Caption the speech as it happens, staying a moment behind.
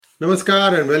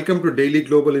Namaskar and welcome to Daily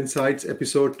Global Insights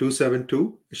episode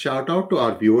 272. A shout out to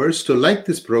our viewers to like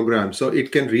this program so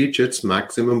it can reach its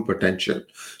maximum potential.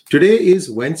 Today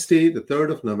is Wednesday, the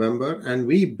 3rd of November, and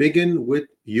we begin with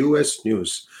US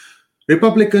news.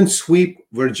 Republicans sweep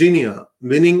Virginia,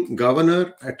 winning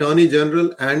governor, attorney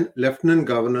general, and lieutenant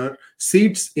governor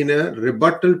seats in a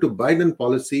rebuttal to Biden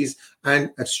policies and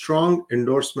a strong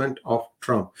endorsement of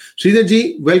Trump.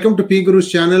 Sridharji, welcome to P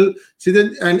Guru's channel.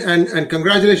 Sridhar, and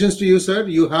congratulations to you, sir.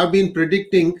 You have been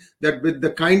predicting that with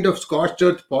the kind of scorched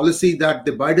earth policy that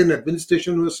the Biden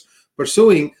administration was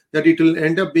pursuing, that it will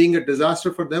end up being a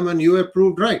disaster for them, and you have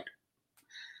proved right.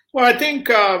 Well, I think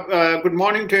good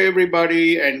morning to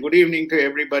everybody and good evening to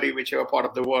everybody, whichever part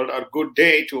of the world, or good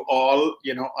day to all,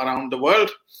 around the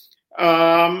world.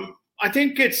 I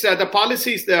think it's the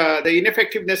policies, the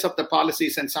ineffectiveness of the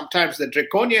policies, and sometimes the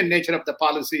draconian nature of the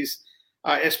policies,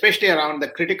 especially around the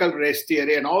critical race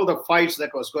theory and all the fights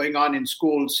that was going on in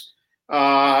schools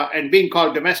and being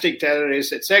called domestic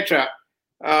terrorists, etc.,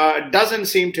 doesn't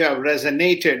seem to have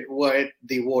resonated with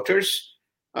the voters.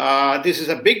 This is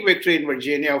a big victory in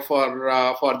Virginia for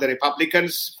the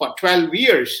Republicans. For 12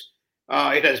 years,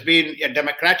 it has been a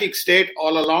Democratic state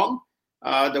all along.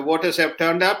 The voters have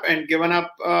turned up and given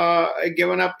up a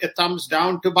thumbs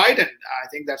down to Biden. I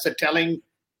think that's a telling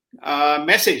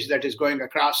message that is going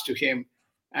across to him.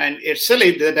 And it's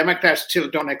silly the Democrats still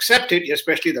don't accept it,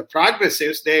 especially the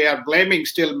progressives. They are blaming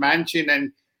still Manchin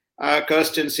and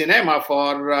Kyrsten Sinema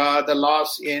for the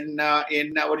loss in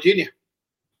Virginia.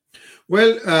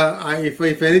 Well,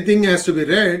 if anything has to be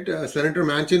read, Senator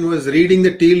Manchin was reading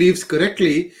the tea leaves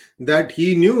correctly, that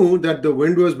he knew that the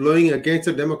wind was blowing against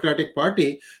the Democratic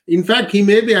Party. In fact, he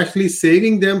may be actually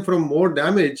saving them from more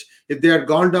damage if they had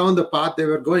gone down the path they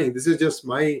were going. This is just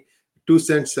my 2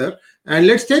 cents, sir. And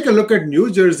let's take a look at New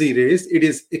Jersey race. It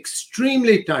is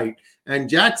extremely tight. And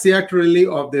Jack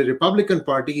Ciattarelli of the Republican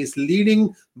Party is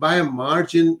leading by a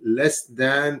margin less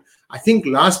than, I think,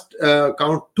 last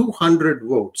count 200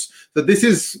 votes. So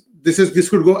this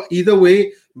could go either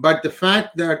way. But the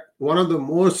fact that one of the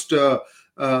most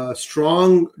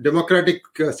strong Democratic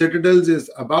citadels is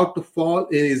about to fall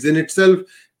is in itself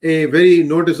a very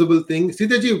noticeable thing.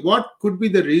 Sridharji, what could be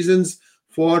the reasons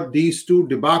for these two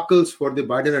debacles for the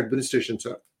Biden administration,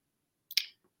 sir?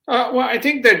 Well, I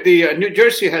think that the New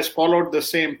Jersey has followed the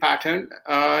same pattern.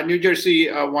 New Jersey,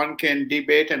 one can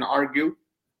debate and argue.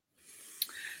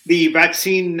 The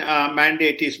vaccine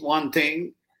mandate is one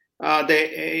thing.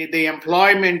 The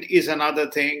employment is another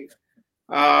thing.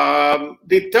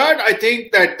 The third, I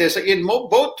think that there's in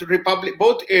both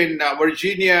in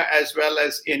Virginia as well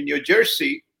as in New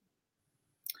Jersey,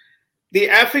 the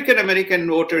African American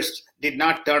voters did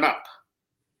not turn up,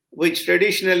 which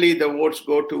traditionally the votes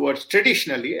go towards,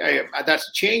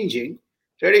 that's changing,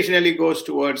 traditionally goes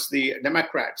towards the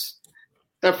Democrats.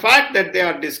 The fact that they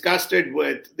are disgusted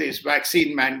with these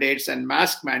vaccine mandates and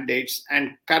mask mandates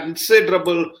and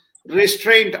considerable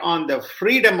restraint on the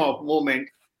freedom of movement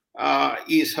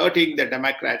is hurting the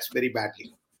Democrats very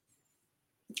badly.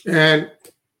 And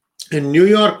in New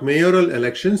York mayoral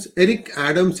elections, Eric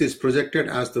Adams is projected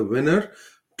as the winner.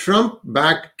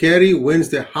 Trump-backed Kerry wins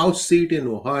the House seat in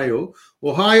Ohio.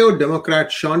 Ohio Democrat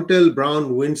Shontel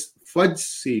Brown wins Fudge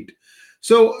seat.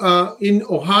 So in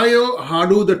Ohio, how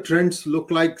do the trends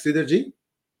look like, Sridharji?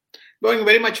 Going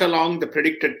very much along the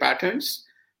predicted patterns.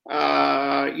 The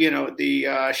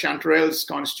Chanterelles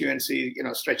constituency,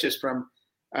 stretches from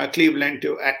Cleveland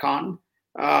to Akron.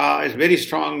 It's very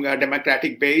strong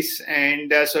Democratic base,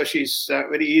 and so she's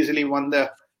very easily won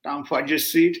the Tom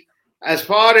Fudge's seat. As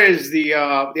far as the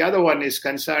other one is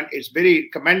concerned, it's very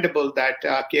commendable that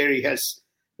Kerry has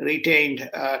retained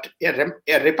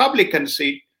a Republican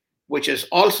seat, which is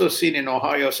also seen in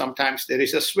Ohio. Sometimes there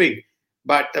is a swing,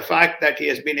 but the fact that he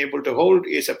has been able to hold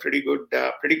is a pretty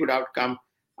good outcome,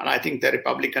 and I think the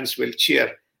Republicans will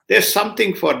cheer. There's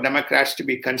something for Democrats to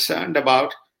be concerned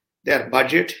about: their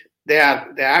budget. They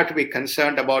have to be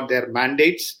concerned about their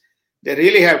mandates. They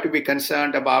really have to be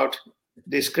concerned about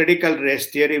this critical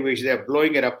race theory, which they're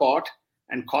blowing it apart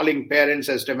and calling parents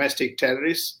as domestic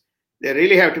terrorists. They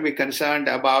really have to be concerned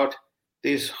about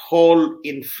this whole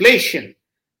inflation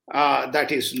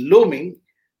that is looming.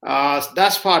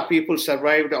 Thus far, people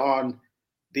survived on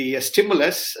the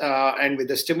stimulus, and with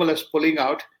the stimulus pulling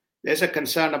out, there's a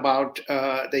concern about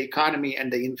the economy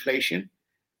and the inflation.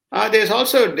 There's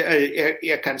also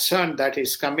a concern that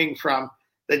is coming from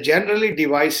the generally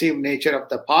divisive nature of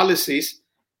the policies.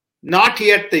 Not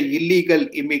yet the illegal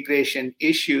immigration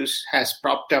issues has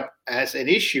propped up as an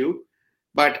issue,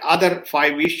 but other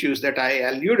 5 issues that I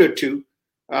alluded to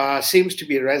seems to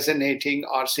be resonating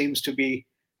or seems to be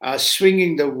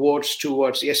swinging the votes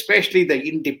towards, especially the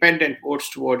independent votes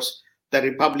towards the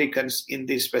Republicans in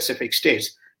these specific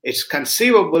states. It's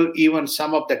conceivable even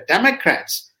some of the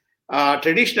Democrats,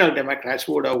 traditional Democrats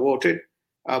who would have voted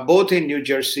both in New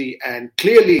Jersey and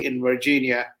clearly in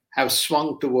Virginia, have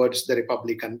swung towards the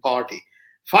Republican Party.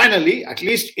 Finally, at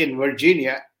least in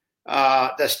Virginia,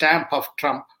 the stamp of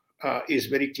Trump is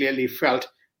very clearly felt.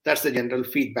 That's the general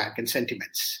feedback and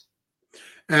sentiments.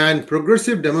 And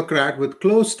progressive Democrat with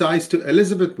close ties to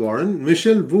Elizabeth Warren,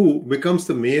 Michelle Wu becomes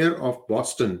the mayor of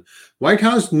Boston. White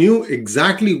House knew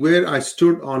exactly where I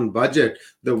stood on budget,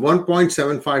 the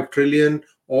 1.75 trillion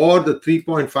or the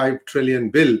 3.5 trillion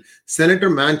bill, Senator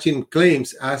Manchin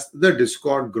claims as the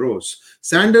discord grows.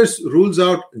 Sanders rules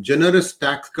out generous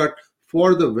tax cut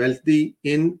for the wealthy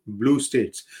in blue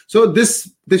states. So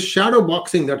this shadow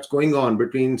boxing that's going on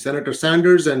between Senator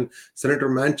Sanders and Senator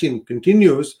Manchin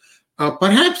continues.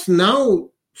 Perhaps now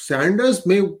Sanders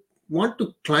may want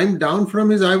to climb down from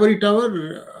his ivory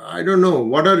tower. I don't know.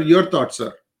 What are your thoughts,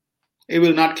 sir? He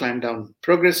will not climb down.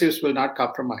 Progressives will not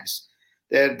compromise.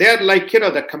 They're like,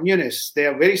 the communists. They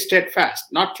are very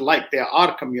steadfast. Not like they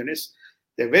are communists.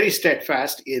 They're very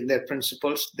steadfast in their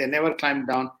principles. They never climb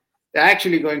down. They're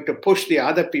actually going to push the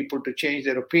other people to change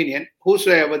their opinion.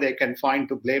 Whosoever they can find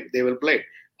to blame, they will blame.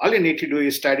 All you need to do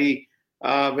is study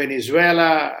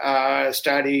Venezuela,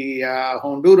 study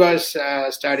Honduras,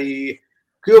 study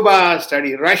Cuba,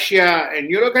 study Russia, and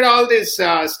you look at all these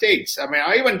states. I mean,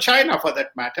 even China for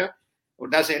that matter.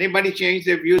 Does anybody change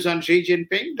their views on Xi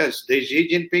Jinping? Does Xi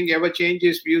Jinping ever change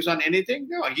his views on anything?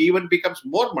 No, he even becomes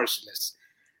more merciless.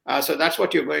 So that's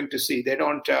what you're going to see. They're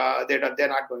not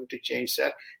going to change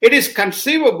that. It is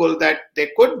conceivable that there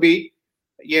could be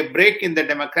a break in the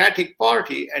Democratic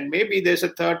Party, and maybe there's a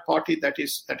third party that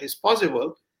is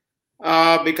possible,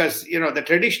 because the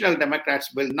traditional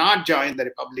Democrats will not join the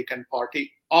Republican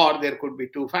Party, or there could be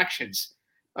two factions.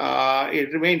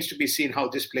 It remains to be seen how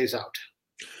this plays out.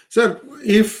 Sir,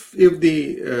 if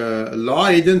the law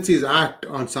agencies act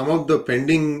on some of the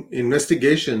pending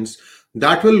investigations,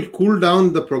 that will cool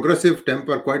down the progressive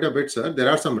temper quite a bit, sir. There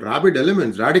are some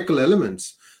radical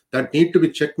elements that need to be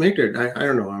checkmated. I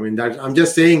don't know. I mean, I'm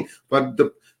just saying, but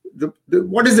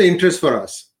what is the interest for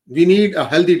us? We need a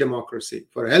healthy democracy.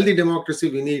 For a healthy democracy,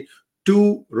 we need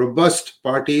two robust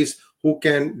parties who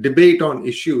can debate on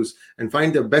issues and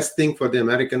find the best thing for the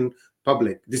American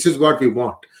public. This is what we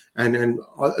want. And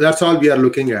that's all we are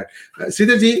looking at.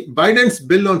 Sridharji, Biden's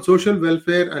bill on social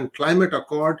welfare and climate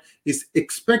accord is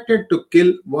expected to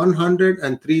kill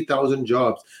 103,000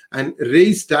 jobs and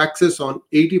raise taxes on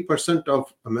 80%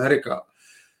 of America.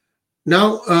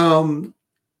 Now,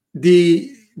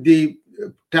 the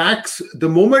tax, the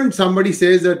moment somebody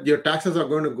says that your taxes are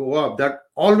going to go up, that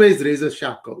always raises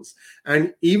shackles.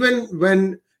 And even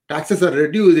when taxes are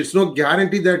reduced, it's no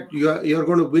guarantee that you're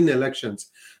going to win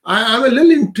elections. I'm a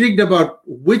little intrigued about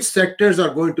which sectors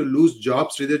are going to lose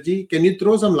jobs, Sridharji. Can you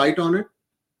throw some light on it?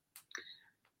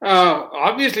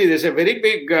 Obviously, there's a very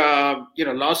big,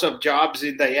 loss of jobs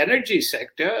in the energy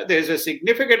sector. There's a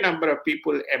significant number of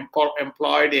people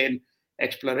employed in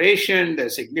exploration.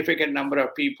 There's a significant number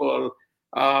of people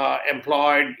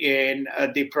employed in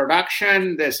the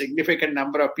production. There's a significant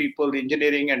number of people,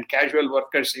 engineering and casual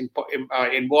workers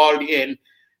involved in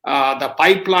the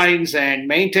pipelines and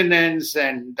maintenance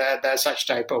and the such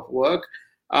type of work.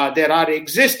 There are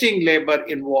existing labor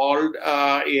involved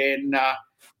in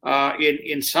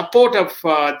support of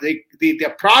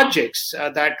the projects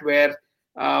that were,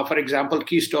 for example,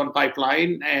 Keystone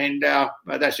Pipeline, and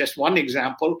that's just one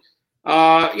example.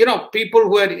 People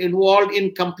who are involved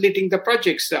in completing the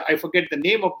projects. I forget the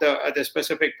name of the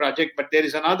specific project, but there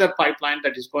is another pipeline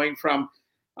that is going from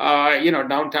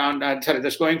downtown.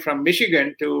 That's going from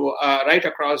Michigan to right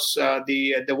across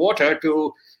the water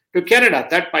to Canada.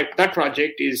 That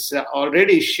project is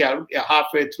already shelved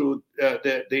halfway through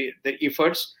the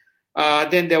efforts.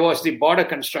 Then there was the border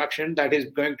construction that is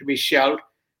going to be shelved.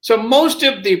 So most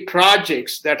of the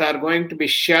projects that are going to be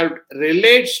shelved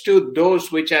relates to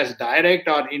those which has direct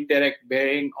or indirect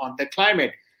bearing on the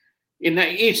climate.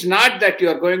 It's not that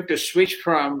you're going to switch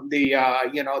from the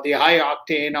high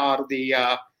octane or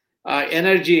the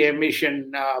energy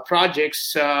emission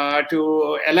projects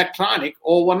to electronic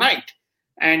overnight.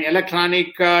 And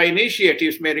electronic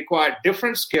initiatives may require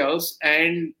different skills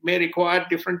and may require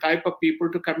different type of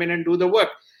people to come in and do the work.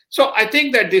 So I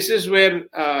think that this is where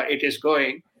it is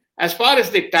going. As far as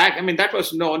the tax, I mean, that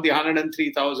was known, the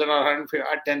 103,000 or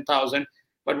 110,000.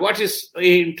 But what is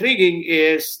intriguing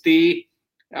is the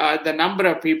number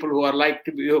of people who are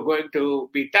going to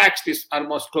be taxed is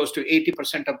almost close to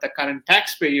 80% of the current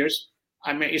taxpayers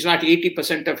I mean, it's not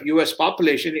 80% of US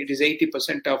population, it is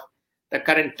 80% of the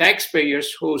current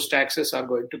taxpayers whose taxes are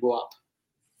going to go up.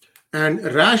 And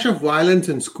a rash of violence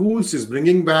in schools is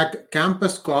bringing back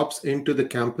campus cops into the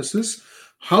campuses.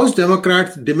 House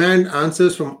Democrats demand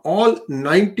answers from all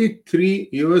 93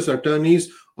 US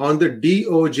attorneys on the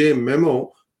DOJ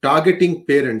memo targeting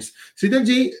parents.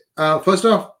 Sridharji, first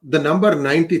off, the number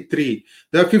 93.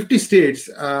 There are 50 states.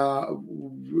 Are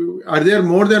there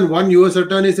more than one US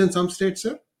attorneys in some states,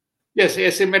 sir? Yes,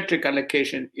 asymmetric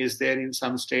allocation is there in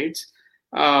some states.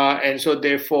 And so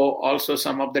therefore also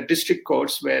some of the district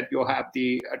courts where you have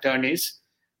the attorneys.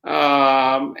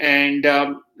 So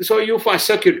you find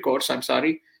circuit courts, I'm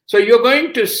sorry. So you're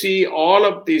going to see all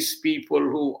of these people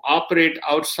who operate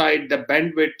outside the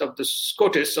bandwidth of the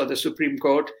SCOTUS or the Supreme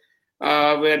Court,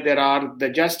 where there are the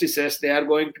justices. They are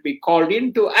going to be called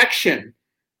into action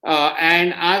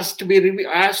and asked to brief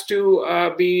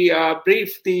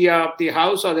the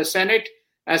House or the Senate,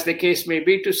 as the case may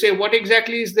be, to say what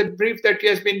exactly is the brief that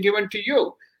has been given to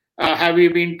you. Have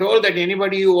you been told that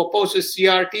anybody who opposes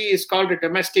CRT is called a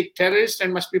domestic terrorist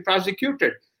and must be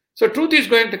prosecuted? So truth is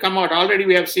going to come out. Already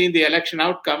we have seen the election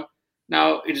outcome.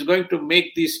 Now it's going to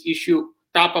make this issue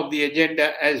top of the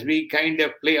agenda as we kind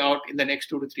of play out in the next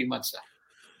 2 to 3 months.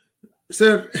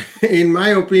 Sir, in my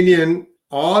opinion,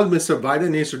 all Mr.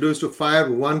 Biden needs to do is to fire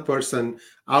one person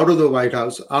out of the White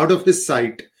House, out of his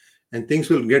sight, and things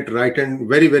will get rightened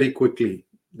very, very quickly.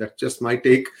 That's just my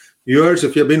take. Viewers,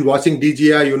 if you've been watching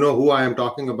DGI, you know who I am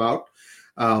talking about.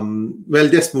 Well,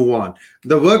 just move on.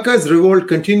 The workers' revolt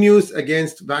continues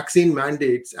against vaccine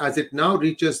mandates as it now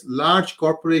reaches large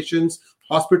corporations,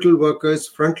 hospital workers,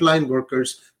 frontline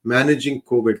workers managing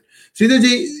COVID.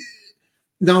 Sridharji,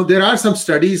 now there are some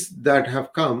studies that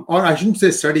have come, or I shouldn't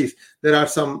say studies, there are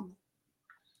some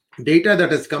data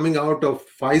that is coming out of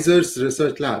Pfizer's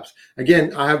research labs.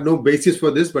 Again, I have no basis for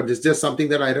this, but it's just something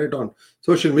that I read on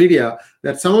social media,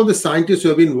 that some of the scientists who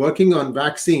have been working on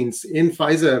vaccines in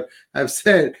Pfizer have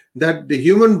said that the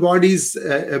human body's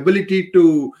ability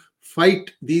to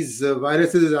fight these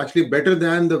viruses is actually better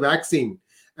than the vaccine.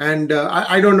 And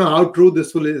I don't know how true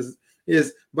this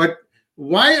is, but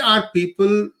why are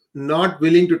people not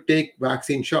willing to take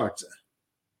vaccine shots?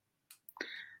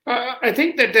 I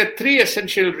think that there are three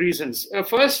essential reasons.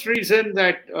 First reason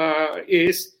that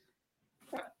is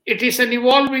it is an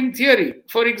evolving theory.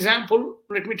 For example,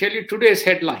 let me tell you today's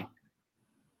headline.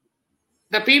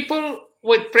 The people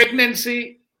with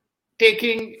pregnancy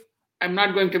taking, I'm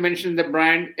not going to mention the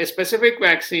brand, a specific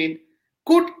vaccine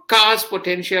could cause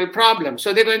potential problems.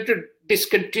 So they're going to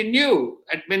discontinue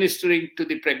administering to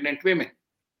the pregnant women.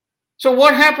 So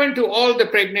what happened to all the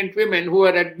pregnant women who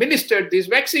had administered these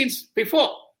vaccines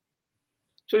before?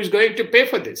 So who's going to pay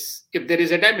for this if there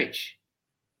is a damage?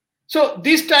 So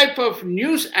this type of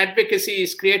news advocacy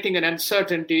is creating an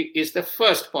uncertainty is the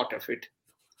first part of it.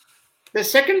 The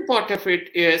second part of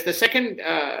it is, the second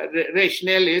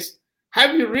rationale is,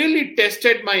 have you really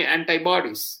tested my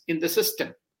antibodies in the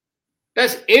system?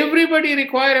 Does everybody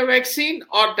require a vaccine,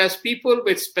 or does people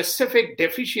with specific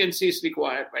deficiencies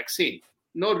require vaccine?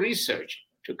 No research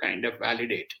to kind of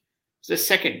validate. It's the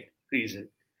second reason.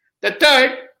 The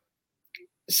third,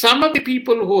 some of the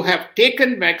people who have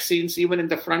taken vaccines, even in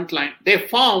the front line, they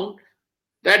found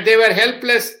that they were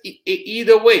helpless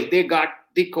either way. They got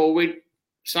the COVID.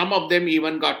 Some of them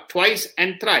even got twice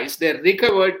and thrice. They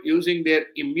recovered using their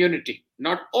immunity.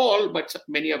 Not all, but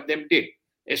many of them did,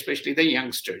 especially the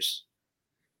youngsters.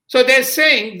 So they're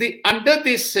saying, under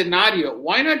this scenario,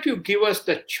 why not you give us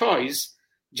the choice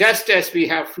just as we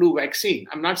have flu vaccine?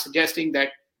 I'm not suggesting that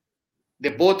they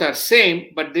both are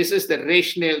same, but this is the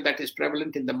rationale that is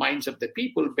prevalent in the minds of the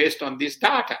people based on this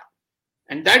data.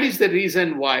 And that is the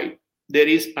reason why there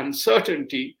is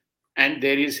uncertainty and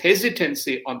there is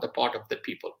hesitancy on the part of the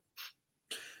people.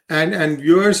 And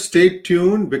viewers, stay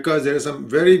tuned, because there is some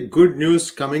very good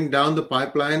news coming down the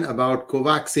pipeline about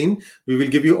Covaxin. We will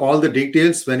give you all the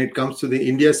details when it comes to the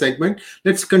India segment.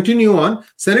 Let's continue on.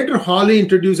 Senator Hawley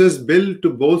introduces bill to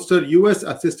bolster U.S.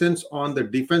 assistance on the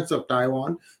defense of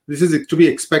Taiwan. This is to be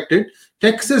expected.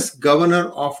 Texas governor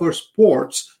offers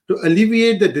ports to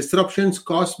alleviate the disruptions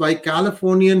caused by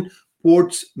Californian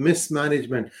ports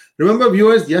mismanagement. Remember,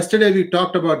 viewers, yesterday we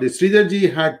talked about this.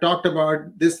 Sridharji had talked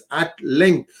about this at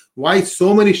length, why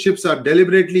so many ships are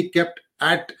deliberately kept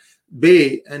at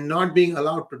bay and not being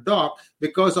allowed to dock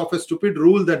because of a stupid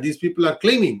rule that these people are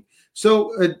claiming.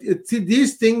 So see,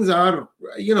 these things are,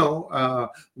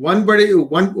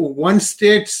 one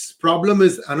state's problem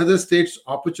is another state's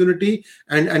opportunity,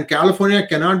 and California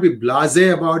cannot be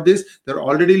blasé about this. They're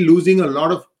already losing a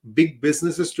lot of big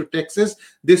businesses to Texas.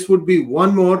 This would be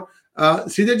one more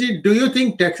Sridharji, do you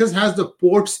think Texas has the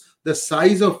ports the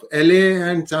size of LA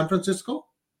and San Francisco?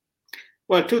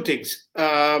 Well, two things.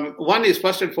 One is,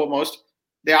 first and foremost,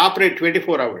 they operate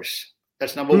 24 hours.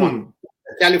 That's number one.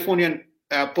 Californian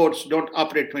ports don't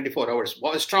operate 24 hours.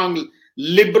 Strong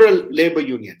liberal labor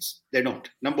unions, they don't.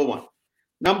 Number one.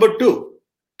 Number two,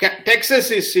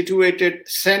 Texas is situated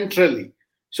centrally.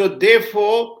 So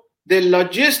therefore, the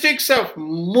logistics of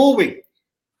moving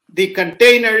the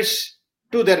containers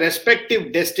to the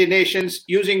respective destinations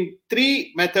using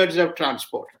three methods of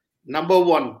transport. Number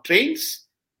one, trains.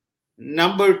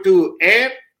 Number two,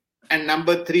 air. And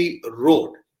number three,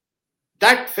 road.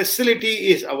 That facility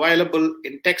is available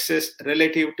in Texas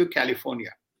relative to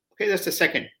California. Okay, that's the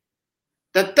second.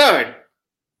 The third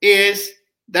is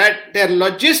that their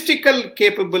logistical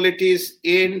capabilities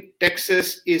in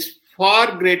Texas is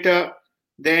far greater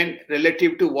than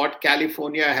relative to what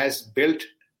California has built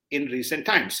in recent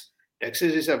times.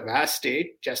 Texas is a vast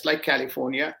state, just like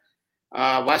California.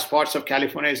 Vast parts of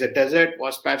California is a desert.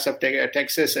 Vast parts of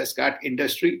Texas has got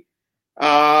industry.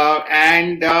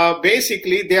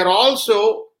 Basically, there are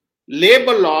also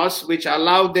labor laws which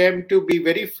allow them to be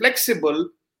very flexible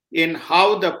in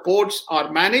how the ports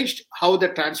are managed, how the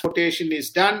transportation is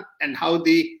done, and how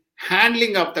the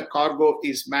handling of the cargo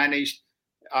is managed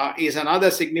is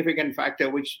another significant factor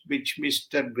which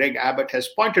Mr. Greg Abbott has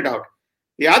pointed out.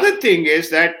 The other thing is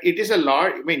that it is a law.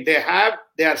 I mean, they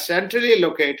are centrally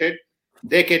located.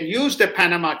 They can use the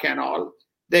Panama Canal.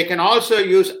 They can also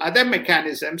use other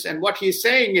mechanisms. And what he's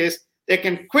saying is they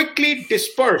can quickly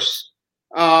disperse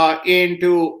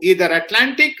into either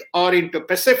Atlantic or into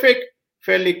Pacific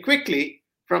fairly quickly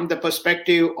from the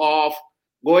perspective of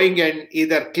going and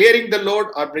either clearing the load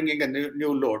or bringing a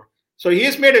new load. So he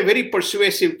has made a very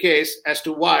persuasive case as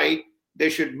to why they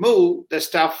should move the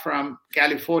stuff from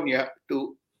California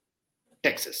to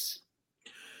Texas.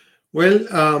 Well,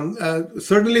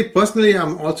 certainly, personally,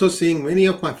 I'm also seeing many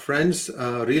of my friends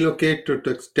relocate to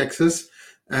Texas,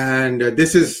 and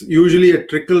this is usually a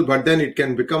trickle, but then it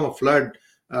can become a flood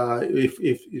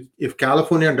if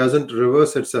California doesn't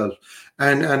reverse itself.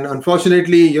 And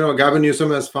unfortunately, Gavin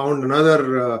Newsom has found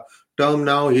another term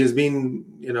now. He's been,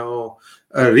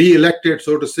 re-elected,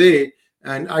 so to say.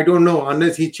 And I don't know,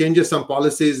 unless he changes some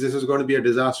policies, this is going to be a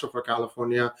disaster for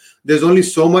California. There's only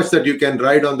so much that you can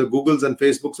write on the Googles and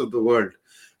Facebooks of the world.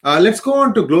 Let's go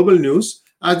on to global news.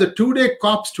 As the two-day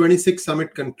COP26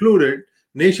 summit concluded,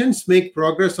 nations make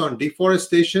progress on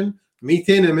deforestation,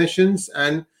 methane emissions,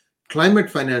 and climate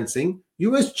financing.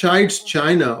 US chides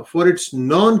China for its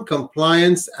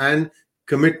non-compliance and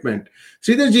commitment.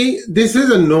 Sridharji, this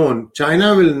is a known.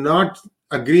 China will not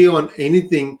agree on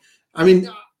anything. I mean,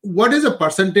 what is the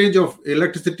percentage of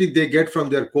electricity they get from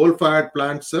their coal-fired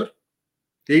plants, sir?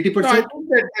 80%? No, I think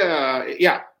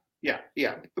that,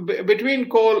 yeah. Between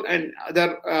coal and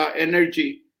other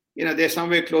energy, they're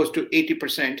somewhere close to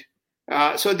 80%.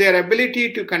 So their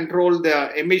ability to control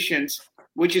the emissions,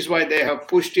 which is why they have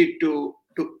pushed it to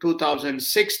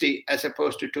 2060 as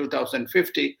opposed to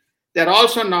 2050, they're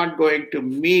also not going to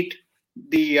meet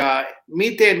the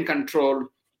methane control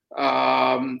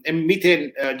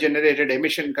methane generated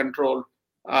emission control,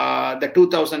 the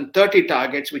 2030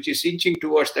 targets, which is inching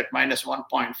towards that minus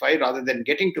 1.5 rather than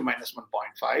getting to minus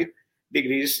 1.5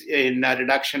 degrees in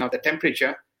reduction of the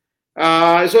temperature.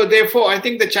 So therefore, I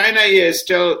think that China is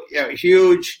still a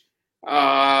huge,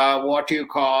 what you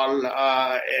call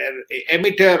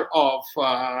emitter of,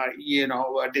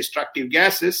 destructive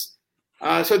gases.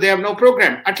 So they have no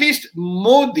program. At least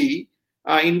Modi,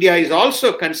 India is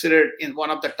also considered in one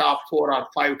of the top 4 or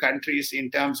 5 countries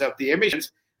in terms of the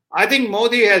emissions. I think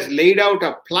Modi has laid out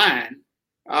a plan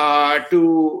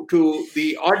to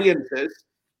the audiences,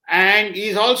 and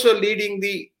he's also leading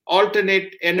the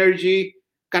alternate energy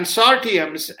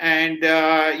consortiums and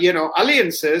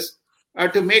alliances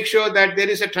to make sure that there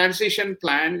is a transition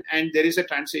plan and there is a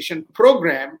transition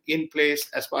program in place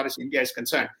as far as India is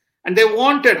concerned. And they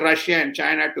wanted Russia and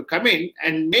China to come in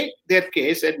and make their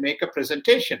case and make a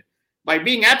presentation. By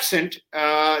being absent,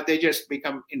 they just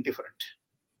become indifferent.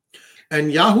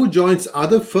 And Yahoo joins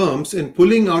other firms in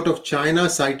pulling out of China,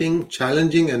 citing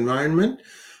challenging environment.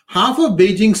 Half of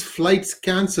Beijing's flights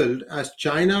cancelled as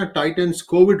China tightens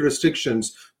COVID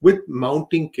restrictions with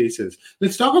mounting cases.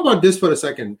 Let's talk about this for a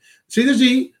second.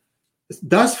 Sridharji,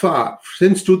 thus far,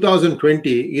 since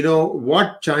 2020,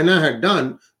 what China had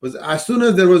done was as soon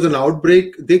as there was an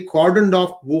outbreak, they cordoned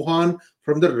off Wuhan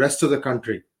from the rest of the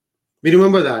country. We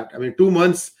remember that. I mean, 2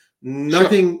 months,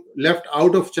 nothing left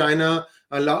out of China,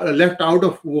 left out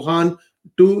of Wuhan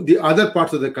to the other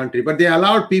parts of the country. But they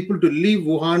allowed people to leave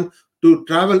Wuhan to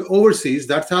travel overseas.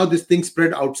 That's how this thing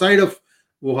spread outside of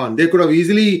Wuhan. They could have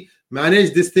easily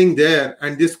managed this thing there,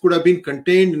 and this could have been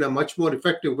contained in a much more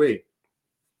effective way.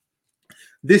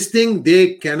 This thing,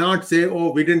 they cannot say,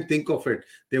 oh, we didn't think of it.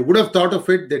 They would have thought of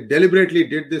it. They deliberately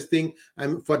did this thing.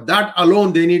 And for that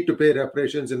alone, they need to pay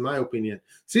reparations, in my opinion.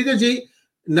 Sridharji,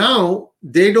 now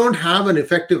they don't have an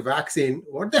effective vaccine.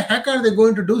 What the heck are they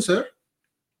going to do, sir?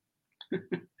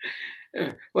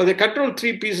 Well, they control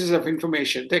three pieces of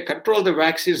information. They control the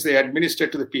vaccines they administer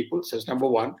to the people, says number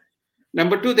one.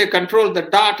 Number two, they control the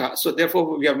data. So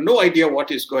therefore, we have no idea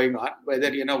what is going on, whether,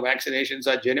 vaccinations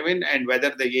are genuine and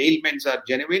whether the ailments are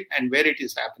genuine and where it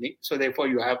is happening. So therefore,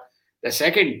 you have the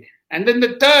second. And then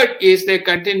the third is they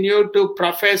continue to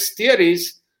profess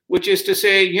theories, which is to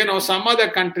say, some other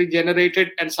country generated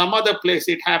and some other place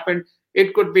it happened.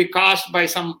 It could be caused by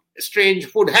some strange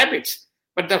food habits.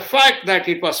 But the fact that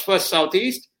it was first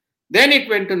Southeast, then it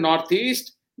went to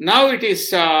Northeast, now it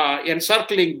is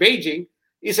encircling Beijing,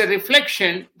 is a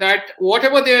reflection that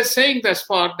whatever they are saying thus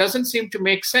far doesn't seem to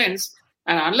make sense.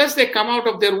 And unless they come out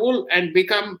of their wool and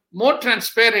become more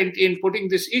transparent in putting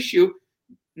this issue,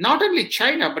 not only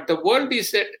China, but the world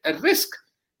is at a risk,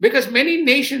 because many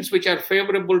nations which are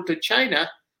favorable to China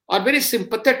are very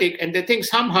sympathetic, and they think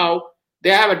somehow they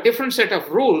have a different set of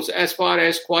rules as far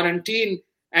as quarantine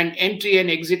and entry and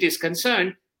exit is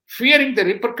concerned, fearing the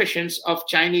repercussions of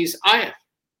Chinese ire.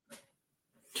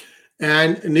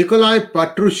 And Nikolai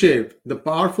Patrushev, the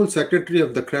powerful secretary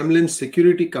of the Kremlin's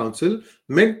Security Council,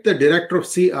 met the director of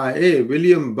CIA,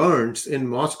 William Burns, in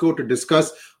Moscow to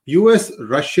discuss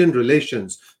US-Russian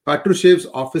relations. Patrushev's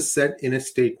office said in a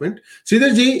statement.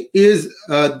 Sridharji, is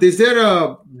there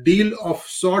a deal of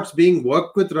sorts being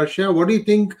worked with Russia? What do you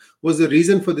think was the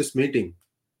reason for this meeting?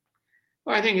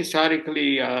 Well, I think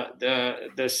historically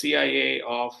the CIA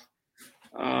of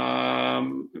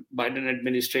Biden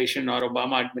administration or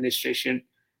Obama administration,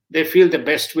 they feel the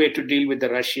best way to deal with the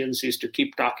Russians is to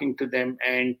keep talking to them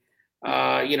and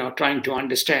trying to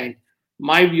understand.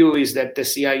 My view is that the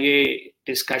CIA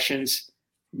discussions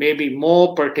may be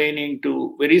more pertaining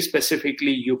to very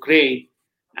specifically Ukraine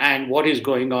and what is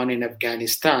going on in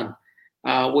Afghanistan,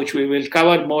 which we will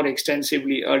cover more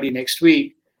extensively early next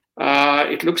week.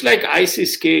 It looks like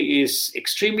ISIS-K is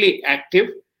extremely active.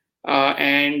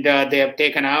 And they have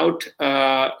taken out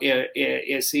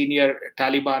a senior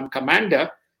Taliban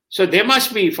commander. So they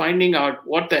must be finding out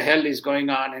what the hell is going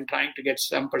on and trying to get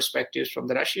some perspectives from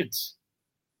the Russians.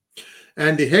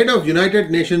 And the head of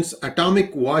United Nations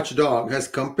Atomic Watchdog has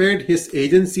compared his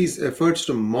agency's efforts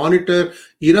to monitor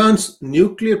Iran's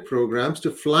nuclear programs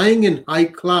to flying in high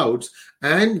clouds,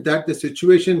 and that the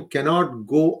situation cannot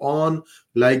go on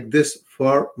like this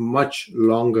for much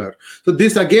longer. So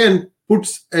this again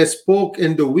puts a spoke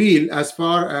in the wheel as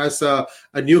far as a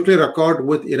nuclear accord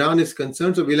with Iran is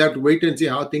concerned. So we'll have to wait and see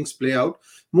how things play out.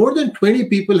 More than 20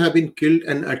 people have been killed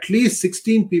and at least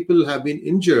 16 people have been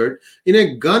injured in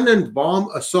a gun and bomb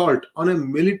assault on a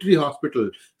military hospital,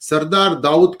 Sardar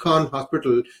Daud Khan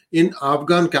Hospital in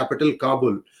Afghan capital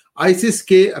Kabul.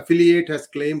 ISIS-K affiliate has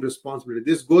claimed responsibility.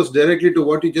 This goes directly to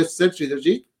what you just said,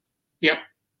 Sridharji. Yeah,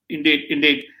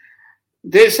 indeed.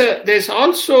 There's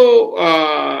also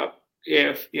a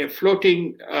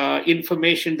floating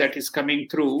information that is coming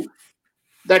through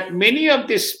that many of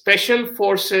these special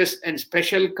forces and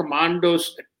special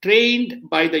commandos trained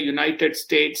by the United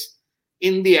States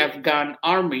in the Afghan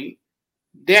army,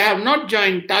 they have not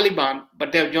joined Taliban,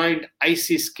 but they have joined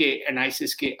ISIS-K and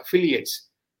ISIS-K affiliates.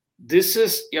 This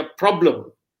is a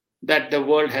problem that the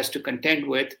world has to contend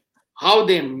with. How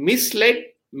they misread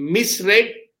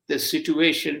the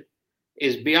situation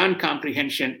is beyond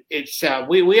comprehension. It's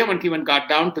we haven't even got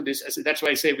down to this. That's why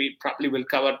I say we probably will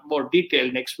cover more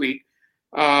detail next week.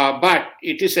 But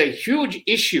it is a huge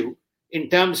issue in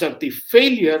terms of the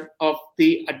failure of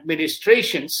the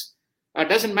administrations.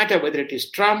 Doesn't matter whether it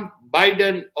is Trump,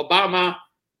 Biden, Obama,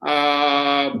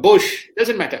 Bush,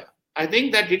 doesn't matter. I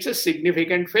think that it's a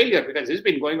significant failure because it's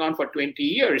been going on for 20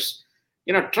 years.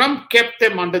 Trump kept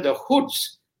them under the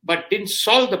hoods, but didn't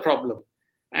solve the problem.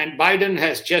 And Biden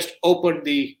has just opened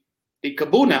the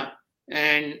kabuna,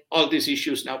 and all these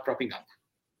issues now propping up.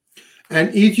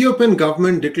 An Ethiopian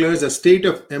government declares a state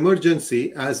of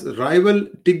emergency as rival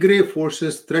Tigray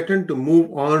forces threaten to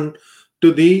move on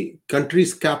to the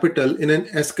country's capital in an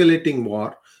escalating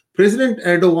war. President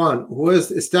Erdogan, who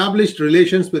has established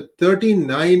relations with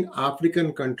 39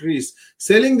 African countries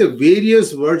selling the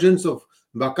various versions of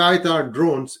Baqaitar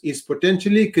drones, is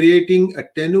potentially creating a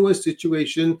tenuous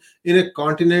situation in a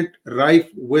continent rife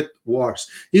with wars.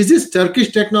 Is this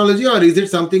Turkish technology, or is it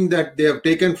something that they have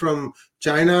taken from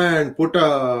China and put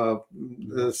a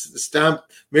stamp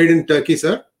made in Turkey,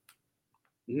 sir?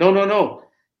 No.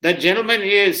 That gentleman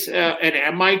is an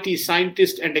MIT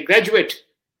scientist and a graduate.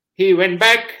 He went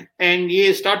back and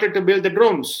he started to build the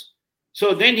drones.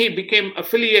 So then he became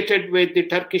affiliated with the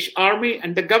Turkish army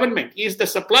and the government. He is the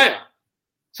supplier.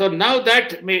 So now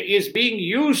that is being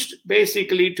used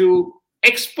basically to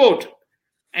export,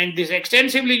 and this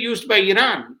extensively used by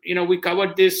Iran. We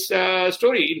covered this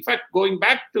story. In fact, going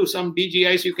back to some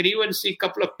DJIs, you can even see a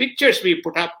couple of pictures we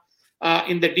put up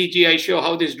in the DJI show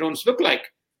how these drones look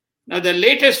like. Now, the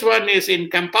latest one is in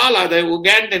Kampala. The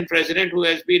Ugandan president, who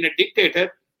has been a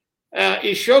dictator,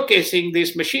 is showcasing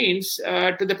these machines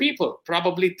to the people,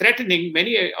 probably threatening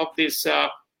many of these,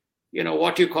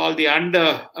 what you call the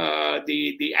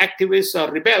the activists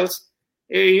or rebels.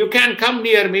 You can't come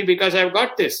near me because I've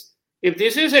got this. If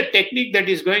this is a technique that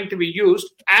is going to be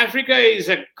used, Africa is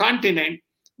a continent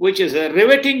which is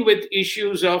riveting with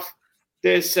issues of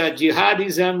this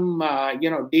jihadism,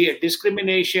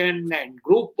 discrimination and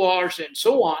group wars and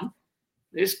so on.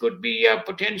 This could be a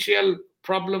potential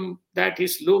problem that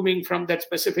is looming from that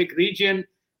specific region.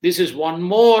 This is one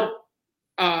more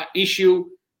issue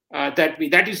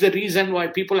that is the reason why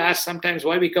people ask sometimes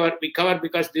why we cover,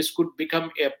 because this could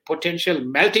become a potential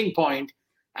melting point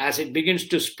as it begins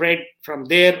to spread from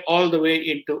there all the way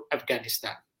into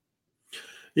Afghanistan.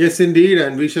 Yes, indeed,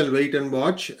 and we shall wait and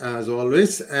watch as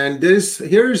always. And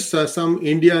here's some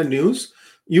India news.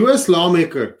 U.S.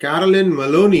 lawmaker Carolyn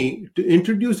Maloney to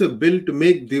introduce a bill to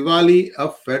make Diwali a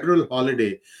federal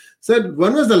holiday. So,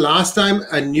 when was the last time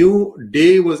a new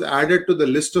day was added to the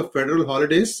list of federal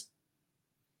holidays?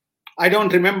 I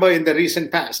don't remember in the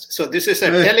recent past. So this is a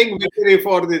telling victory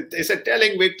for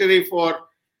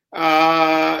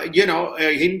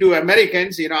Hindu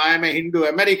Americans. I am a Hindu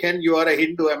American. You are a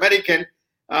Hindu American.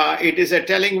 It is a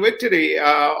telling victory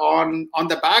on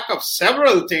the back of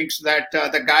several things that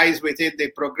the guys within the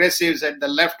progressives and the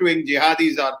left-wing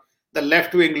jihadis or the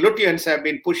left-wing Luthians have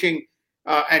been pushing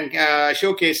and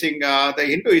showcasing the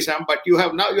Hinduism. But you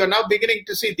are now beginning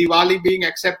to see Diwali being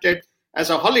accepted as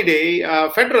a holiday,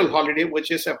 federal holiday,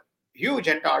 which is a huge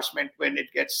endorsement when it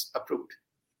gets approved.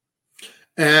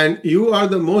 And you are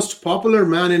the most popular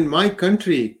man in my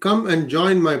country. Come and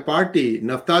join my party.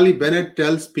 Naftali Bennett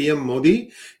tells PM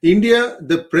Modi. India,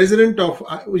 the president of...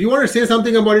 you want to say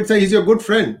something about it? Say he's your good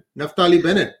friend, Naftali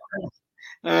Bennett.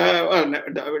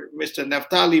 Mr.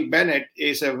 Naftali Bennett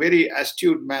is a very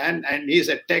astute man, and he's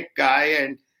a tech guy,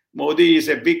 and Modi is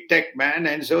a big tech man,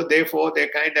 and so therefore they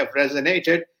kind of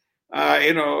resonated.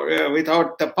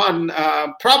 Without the pun,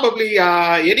 probably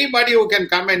anybody who can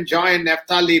come and join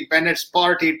Naftali Bennett's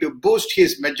party to boost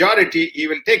his majority, he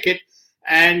will take it.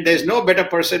 And there's no better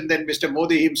person than Mr.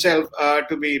 Modi himself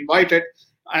to be invited.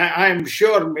 I'm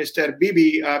sure Mr.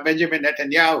 Bibi, Benjamin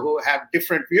Netanyahu, have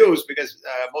different views because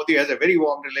Modi has a very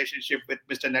warm relationship with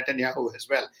Mr. Netanyahu as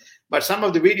well. But some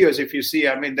of the videos, if you see,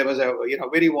 there was a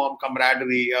very warm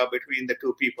camaraderie between the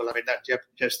two people. That's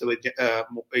just the way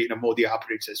Modi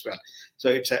operates as well. So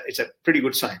it's a pretty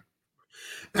good sign.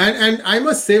 And I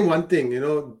must say one thing,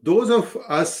 those of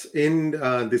us in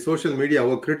the social media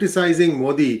who are criticizing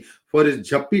Modi for his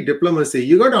jhappy diplomacy,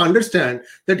 you got to understand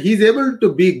that he's able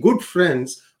to be good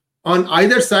friends on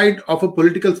either side of a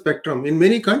political spectrum in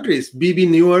many countries. Bibi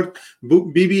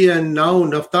and now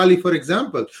Naftali, for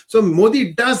example. So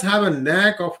Modi does have a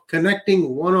knack of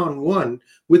connecting one-on-one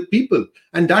with people.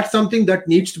 And that's something that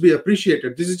needs to be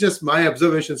appreciated. This is just my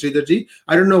observation, Sridharji.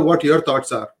 I don't know what your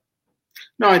thoughts are.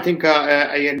 No, I think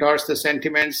I endorse the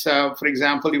sentiments. For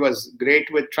example, he was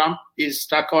great with Trump. He's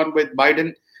stuck on with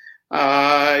Biden.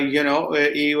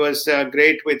 He was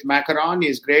great with Macron.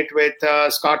 He's great with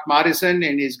Scott Morrison,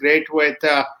 and he's great with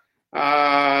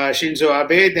Shinzo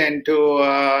Abe. Then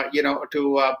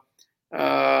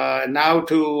now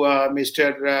to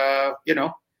Mr.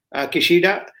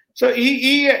 Kishida. So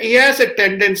he has a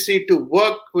tendency to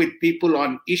work with people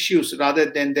on issues rather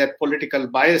than their political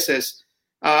biases.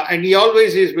 And he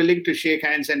always is willing to shake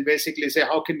hands and basically say,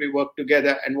 how can we work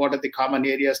together and what are the common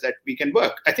areas that we can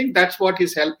work? I think that's what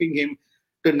is helping him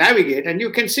to navigate. And you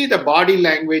can see the body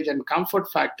language and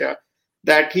comfort factor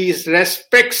that he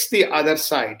respects the other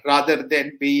side rather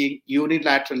than being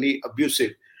unilaterally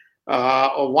abusive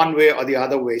or one way or the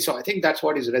other way. So I think that's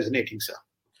what is resonating, sir.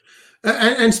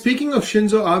 And speaking of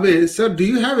Shinzo Abe, sir, do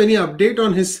you have any update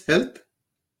on his health?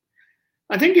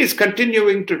 I think he's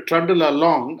continuing to trundle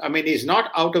along. He's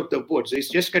not out of the woods. He's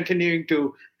just continuing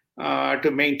to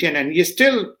maintain, and he's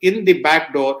still in the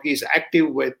back door. He's active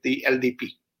with the LDP.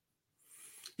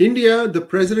 India, the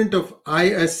president of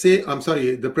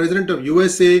the president of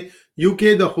USA,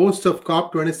 UK, the hosts of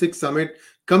COP26 summit,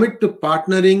 commit to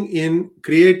partnering in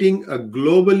creating a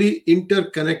globally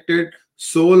interconnected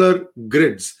solar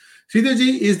grids.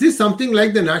 Sridharji, is this something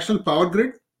like the national power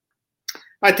grid?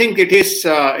 I think it is.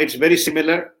 It's very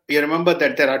similar. You remember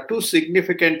that there are two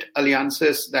significant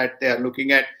alliances that they are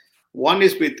looking at. One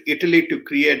is with Italy to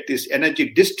create this energy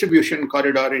distribution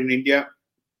corridor in India,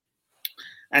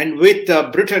 and with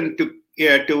Britain to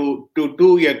do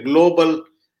a global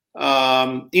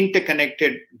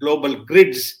interconnected global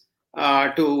grids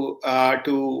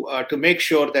to make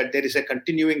sure that there is a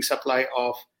continuing supply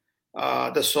of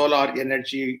the solar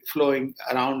energy flowing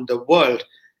around the world.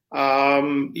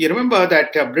 You remember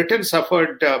that Britain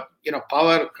suffered,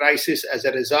 power crisis as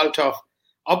a result of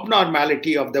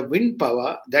abnormality of the wind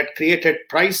power that created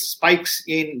price spikes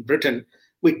in Britain.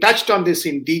 We touched on this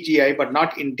in DGI, but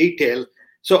not in detail.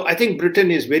 So I think Britain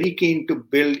is very keen to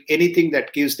build anything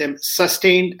that gives them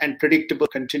sustained and predictable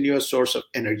continuous source of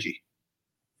energy.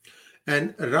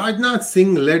 And Rajnath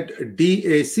Singh-led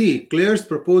DAC clears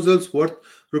proposals worth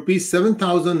rupees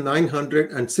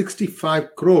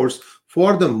 7,965 crores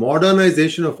for the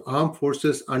modernization of armed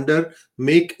forces under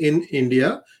Make in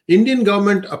India. Indian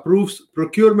government approves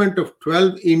procurement of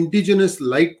 12 indigenous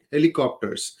light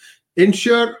helicopters.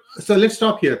 So let's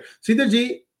stop here.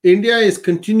 Sridharji, India is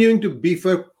continuing to beef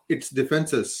up its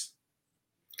defenses.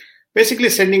 Basically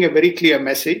sending a very clear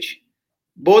message,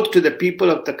 both to the people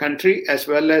of the country as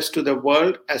well as to the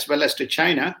world, as well as to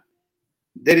China.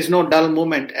 There is no dull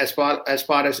moment as far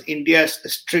as India's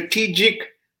strategic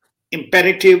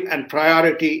imperative and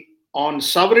priority on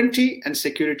sovereignty and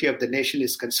security of the nation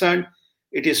is concerned.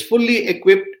 It is fully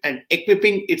equipped and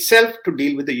equipping itself to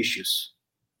deal with the issues.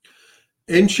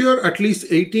 Ensure at least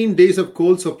 18 days of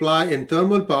coal supply in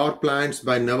thermal power plants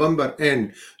by November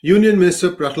end. Union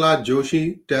Minister Prahlad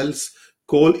Joshi tells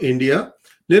Coal India.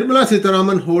 Nirmala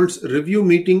Sitharaman holds review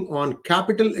meeting on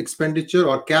capital expenditure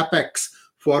or CapEx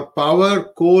for power,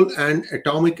 coal and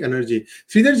atomic energy.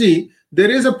 Sridharji,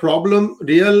 there is a problem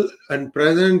real and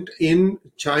present in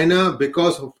China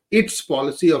because of its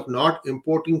policy of not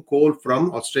importing coal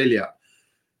from Australia.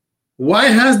 Why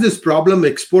has this problem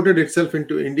exported itself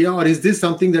into India, or is this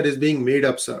something that is being made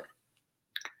up, sir?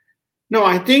 No,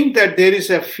 I think that there is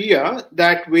a fear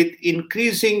that with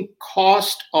increasing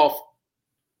cost of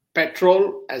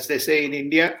petrol, as they say in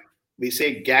India, we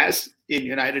say gas in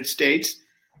United States,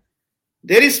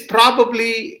 there is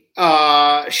probably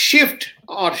a shift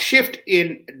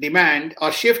in demand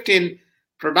or shift in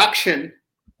production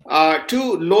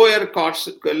to lower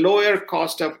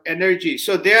cost of energy.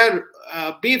 So they are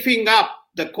beefing up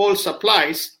the coal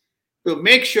supplies to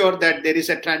make sure that there is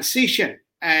a transition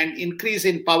and increase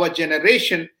in power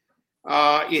generation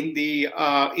in the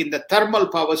thermal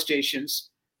power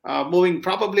stations, moving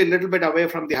probably a little bit away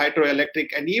from the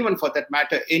hydroelectric, and even for that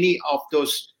matter, any of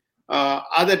those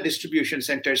other distribution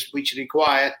centers which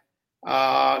require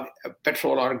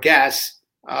petrol or gas,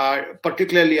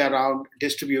 particularly around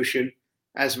distribution,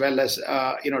 as well as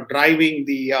driving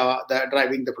the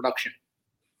production.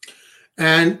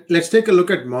 And let's take a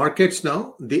look at markets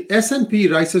now. The S&P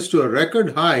rises to a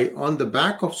record high on the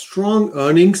back of strong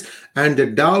earnings, and the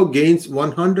Dow gains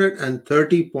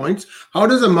 130 points. How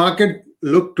does the market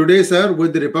look today, sir,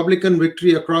 with the Republican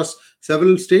victory across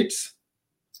several states?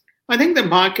 I think the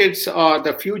markets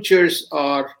the futures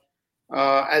are,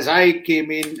 as I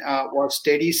came in, was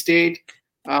steady state,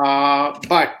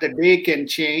 but the day can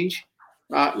change.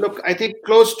 Look, I think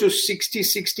close to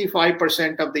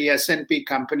 65% of the S&P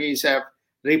companies have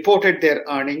reported their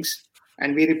earnings,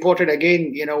 and we reported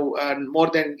again, more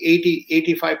than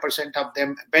 85% of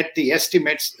them bet the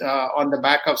estimates on the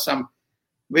back of some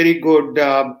very good,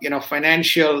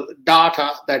 financial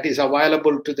data that is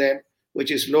available to them, which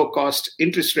is low-cost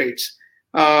interest rates,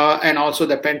 and also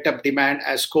the pent-up demand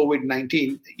as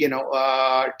COVID-19,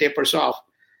 tapers off.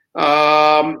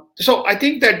 So I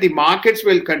think that the markets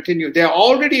will continue. They are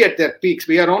already at their peaks.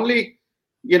 We are only,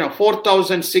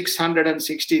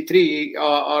 4,663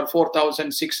 or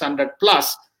 4,600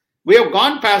 plus. We have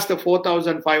gone past the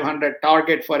 4,500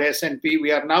 target for S&P.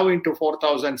 We are now into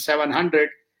 4,700.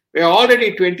 We are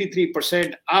already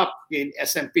 23% up in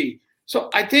S&P. So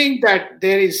I think that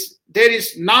there is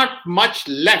not much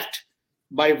left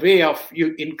by way of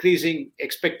you increasing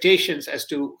expectations as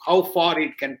to how far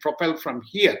it can propel from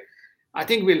here. I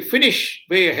think we'll finish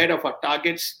way ahead of our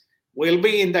targets. We'll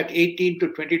be in that 18 to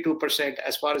 22%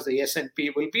 as far as the S&P.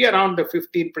 We'll be around the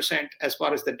 15% as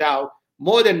far as the Dow,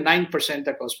 more than 9%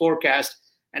 that was forecast.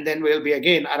 And then we'll be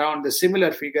again around the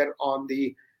similar figure on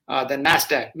the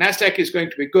NASDAQ. NASDAQ is going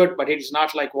to be good, but it is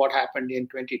not like what happened in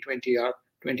 2020 or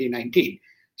 2019.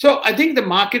 So I think the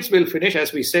markets will finish,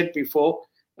 as we said before,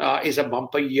 is a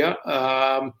bumper year.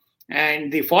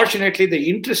 And fortunately, the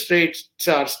interest rates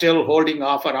are still holding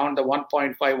off around the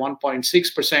 1.5,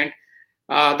 1.6%.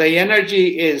 The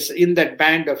energy is in that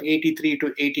band of $83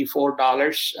 to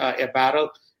 $84 a barrel,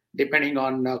 depending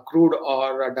on crude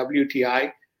or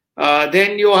WTI.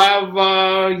 Then you have,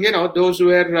 those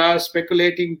who are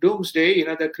speculating doomsday.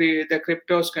 The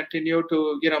cryptos continue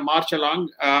to, march along.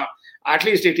 At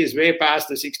least it is way past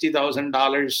the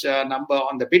 $60,000 number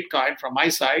on the Bitcoin from my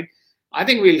side. I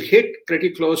think we'll hit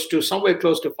somewhere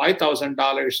close to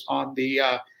 $5,000 on the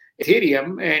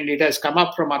Ethereum, and it has come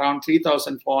up from around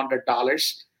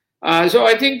 $3,400. So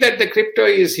I think that the crypto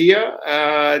is here.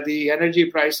 The energy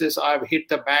prices have hit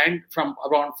the band from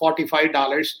around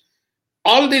 $45.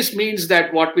 All this means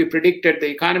that what we predicted, the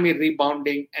economy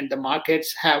rebounding and the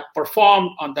markets have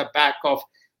performed on the back of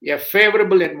a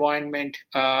favorable environment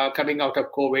coming out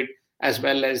of COVID, as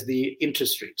well as the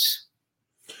interest rates.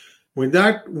 With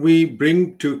that, we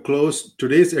bring to close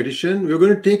today's edition. We're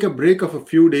going to take a break of a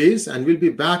few days, and we'll be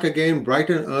back again bright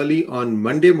and early on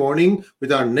Monday morning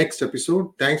with our next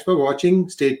episode. Thanks for watching.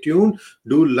 Stay tuned.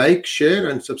 Do like, share,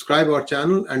 and subscribe our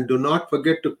channel. And do not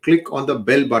forget to click on the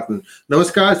bell button.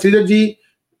 Namaskar, Sridharji.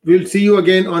 We'll see you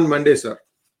again on Monday, sir.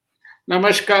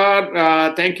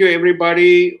 Namaskar. Thank you,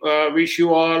 everybody. Wish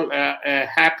you all a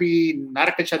happy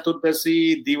Naraka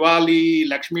Chaturdasi, Diwali,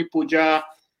 Lakshmi Puja,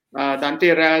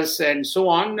 Dhanteras, and so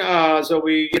on. So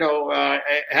we,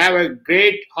 have a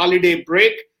great holiday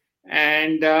break,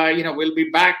 and we'll be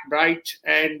back bright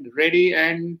and ready,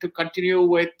 and to continue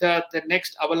with the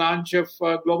next avalanche of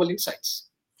global insights.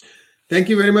 Thank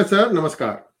you very much, sir.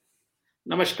 Namaskar.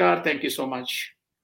 Namaskar. Thank you so much.